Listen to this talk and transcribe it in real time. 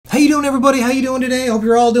How you doing, everybody? How you doing today? Hope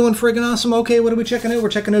you're all doing friggin' awesome. Okay, what are we checking out? We're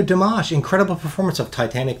checking out DIMASH. Incredible performance of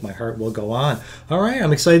Titanic, My Heart Will Go On. All right,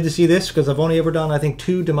 I'm excited to see this because I've only ever done, I think,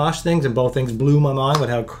 2 DIMASH things, and both things blew my mind with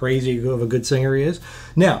how crazy of a good singer he is.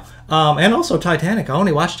 Now, and also Titanic. I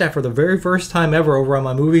only watched that for the very first time ever over on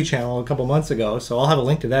my movie channel a couple months ago, so I'll have a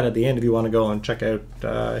link to that at the end if you want to go and check out,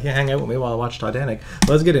 hang out with me while I watch Titanic.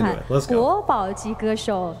 Let's get into it. Let's go. 国宝级歌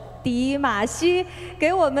手迪玛希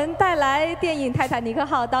给我们带来电影《泰坦尼克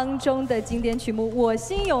号》当中的经典曲目《我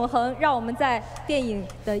心永恒》，让我们在电影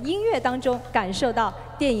的音乐当中感受到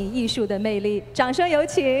电影艺术的魅力。掌声有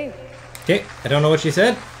請。Okay, I don't know what she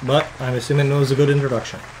said, but I'm assuming it was a good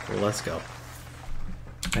introduction. So let's go.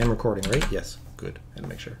 I am recording, right? Yes. Good. I had to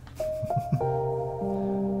make sure.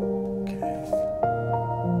 Okay.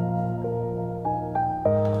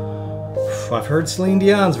 I've heard Celine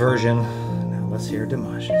Dion's version. Now let's hear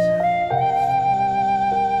DIMASH's.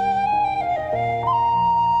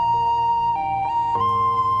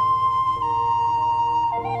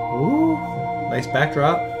 Ooh, nice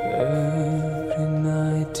backdrop. Every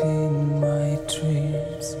night in my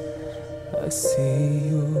dreams, I see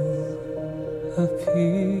you, I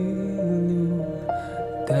feel you.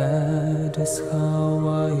 That is how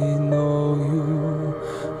I know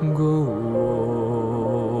you go on.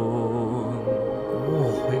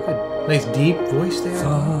 Oh, very good. Nice deep voice there.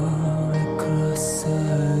 Far across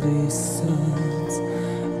the distance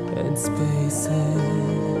and spaces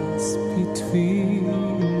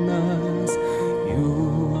between us, you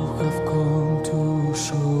have come to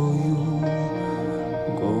show you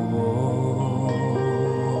go on.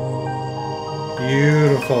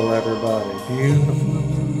 Beautiful, everybody. Beautiful.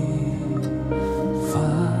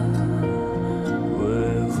 Far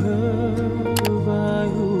wherever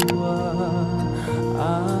you are, I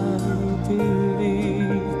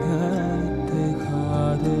believe that the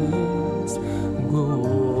hardest go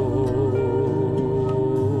on.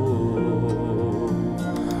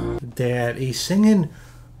 That he's singing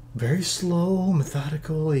very slow,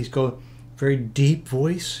 methodical. He's got very deep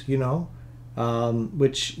voice, you know,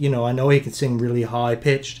 which, you know, I know he can sing really high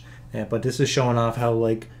pitched, but this is showing off how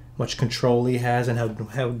much control he has and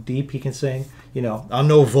how deep he can sing. You know, I'm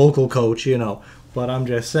no vocal coach, you know, but I'm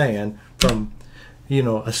just saying from, you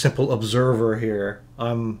know, a simple observer here,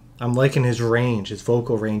 I'm liking his range, his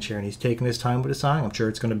vocal range here, and he's taking his time with the song. I'm sure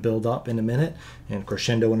it's going to build up in a minute and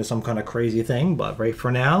crescendo into some kind of crazy thing, but right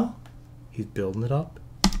for now, he's building it up.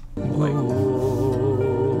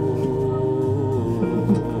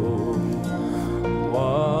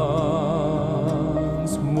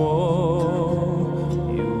 Once more,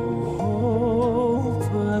 you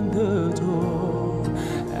open the door,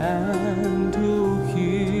 and you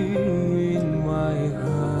hear in my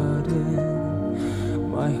heart,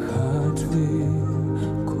 and my heart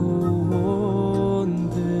will go on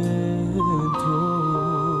the door.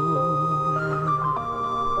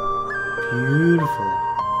 Beautiful.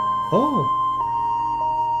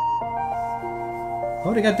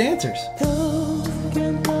 Oh, they got dancers. Love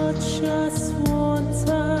can touch us one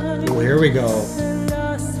time. Oh, here we go.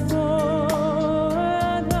 Last for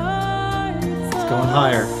a night. It's going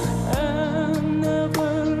higher. And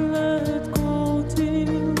never let go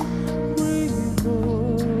till we go.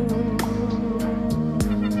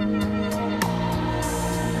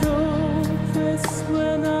 Love is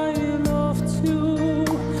when I loved you.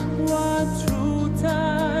 What true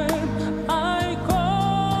time I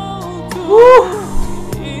called you.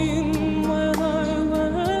 In when I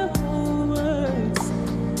will always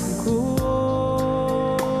go.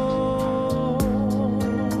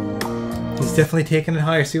 He's definitely taking it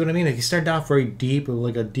higher. See what I mean? Like he started off very deep with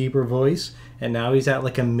like a deeper voice, and now he's at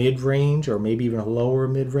like a mid-range or maybe even a lower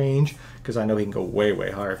mid-range, because I know he can go way,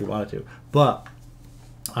 way higher if he wanted to. But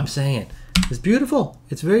I'm saying it's beautiful.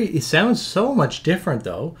 It sounds so much different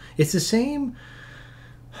though. It's the same,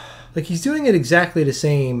 like he's doing it exactly the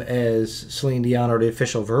same as Celine Dion or the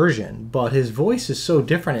official version, but his voice is so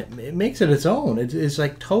different. It makes it its own. It's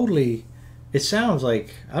like totally, it sounds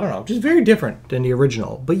like, I don't know, just very different than the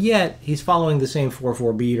original. But yet, he's following the same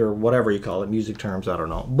 4/4 beat or whatever you call it, music terms, I don't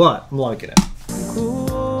know. But I'm liking it.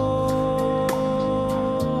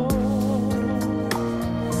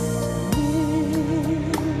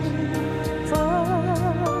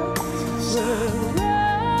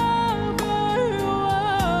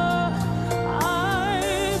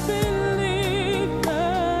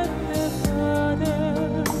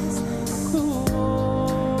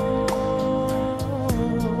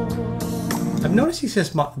 I've noticed he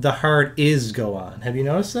says the heart is go on. Have you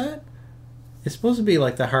noticed that? It's supposed to be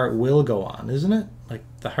like the heart will go on, isn't it? Like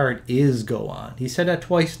the heart is go on. He said that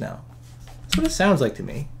twice now. That's what it sounds like to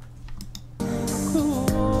me.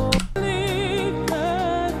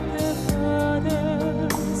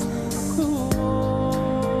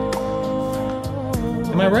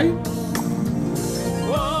 Am I right?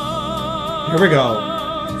 Here we go.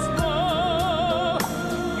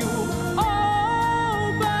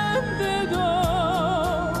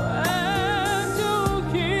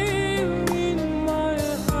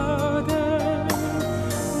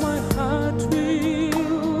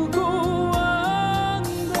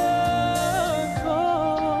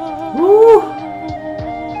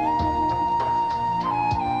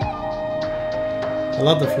 I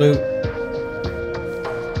love the flute.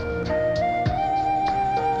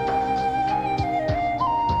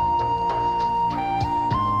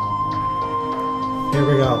 Here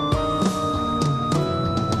we go.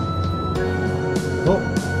 Oh.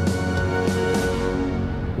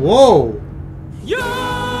 Whoa.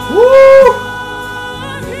 Woo!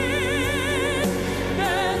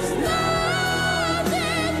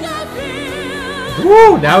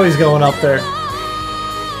 Woo! Now he's going up there.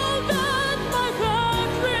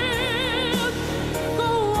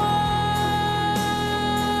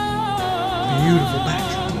 Beautiful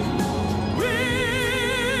backdrop.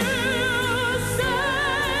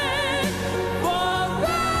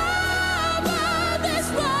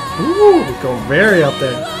 Ooh, we go very up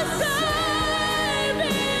there.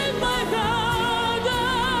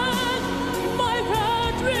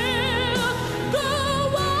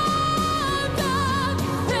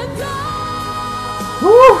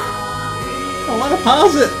 Woo! I want to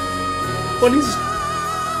pause it. But he's...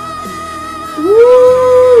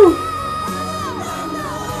 Woo!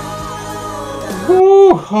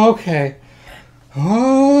 Woo! Okay.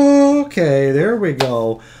 Okay, there we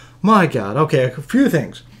go. My God. Okay, a few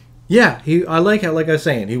things. Yeah, I like how, like I was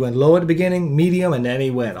saying, he went low at the beginning, medium, and then he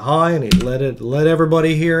went high, and he let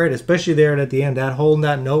everybody hear it, especially there at the end, that holding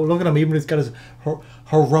that note. Look at him, even he's got his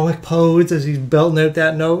heroic pose as he's belting out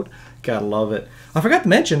that note. Gotta love it. I forgot to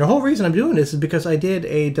mention, the whole reason I'm doing this is because I did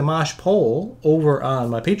a DIMASH poll over on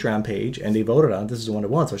my Patreon page, and they voted on it. This is the one it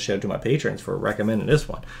won, so I shout out to my patrons for recommending this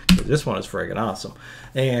one. This one is friggin' awesome.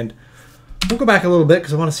 And we'll go back a little bit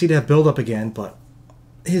because I want to see that build up again, but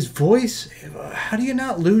his voice, how do you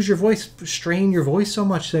not lose your voice, strain your voice so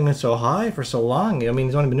much singing so high for so long? I mean,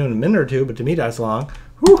 he's only been doing a minute or two, but to me that's long.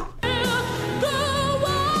 Whew.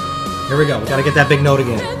 Here we go. We gotta get that big note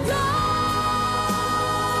again.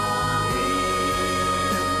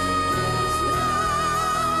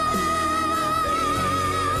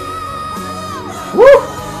 Woo!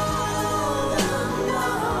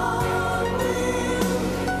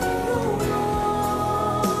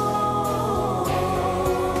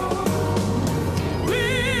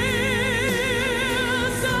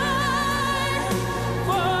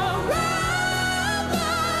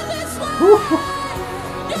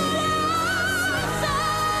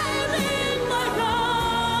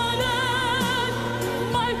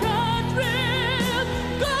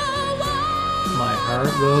 My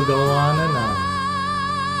heart will go on and on.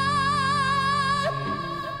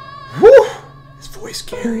 Woo! His voice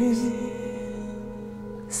carries.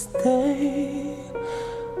 Stay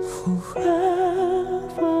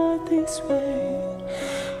forever this way.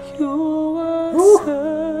 You are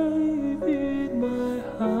saving my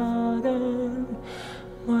heart, and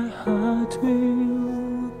my heart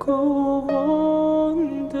will go on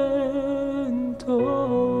and on.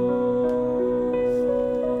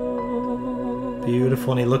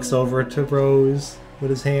 Beautiful, and he looks over to Rose with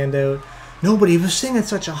his hand out. No, but he was singing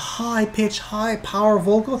such a high-pitched, high-power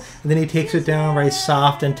vocal, and then he takes it down very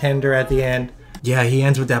soft and tender at the end. Yeah, he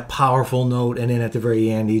ends with that powerful note, and then at the very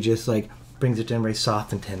end, he just like brings it down very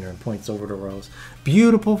soft and tender and points over to Rose.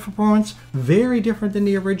 Beautiful performance, very different than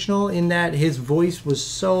the original in that his voice was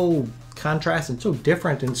so contrasting, so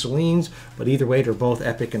different than Celine's, but either way, they're both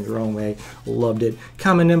epic in their own way. Loved it.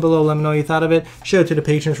 Comment in below, let me know what you thought of it. Shout out to the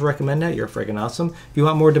patrons for recommending that. You're freaking awesome. If you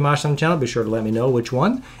want more DIMASH on the channel, be sure to let me know which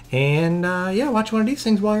one. And yeah, watch one of these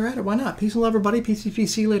things while you're at it. Why not? Peace and love, everybody. Peace.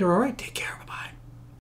 See you later. All right, take care.